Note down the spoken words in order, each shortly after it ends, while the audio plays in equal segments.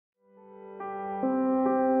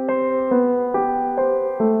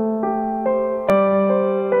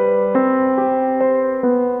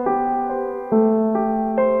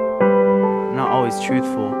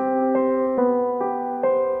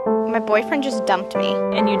My boyfriend just dumped me.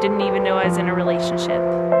 And you didn't even know I was in a relationship.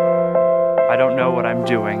 I don't know what I'm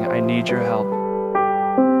doing. I need your help.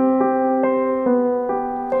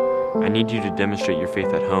 I need you to demonstrate your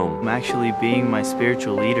faith at home. I'm actually being my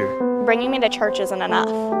spiritual leader. Bringing me to church isn't enough.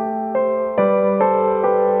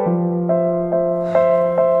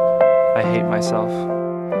 I hate myself.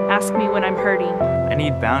 Ask me when I'm hurting. I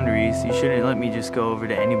need boundaries. You shouldn't let me just go over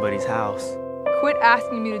to anybody's house. Quit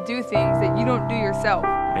asking me to do things that you don't do yourself.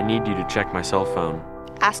 I need you to check my cell phone.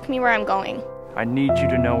 Ask me where I'm going. I need you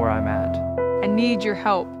to know where I'm at. I need your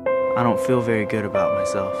help. I don't feel very good about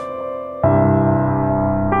myself.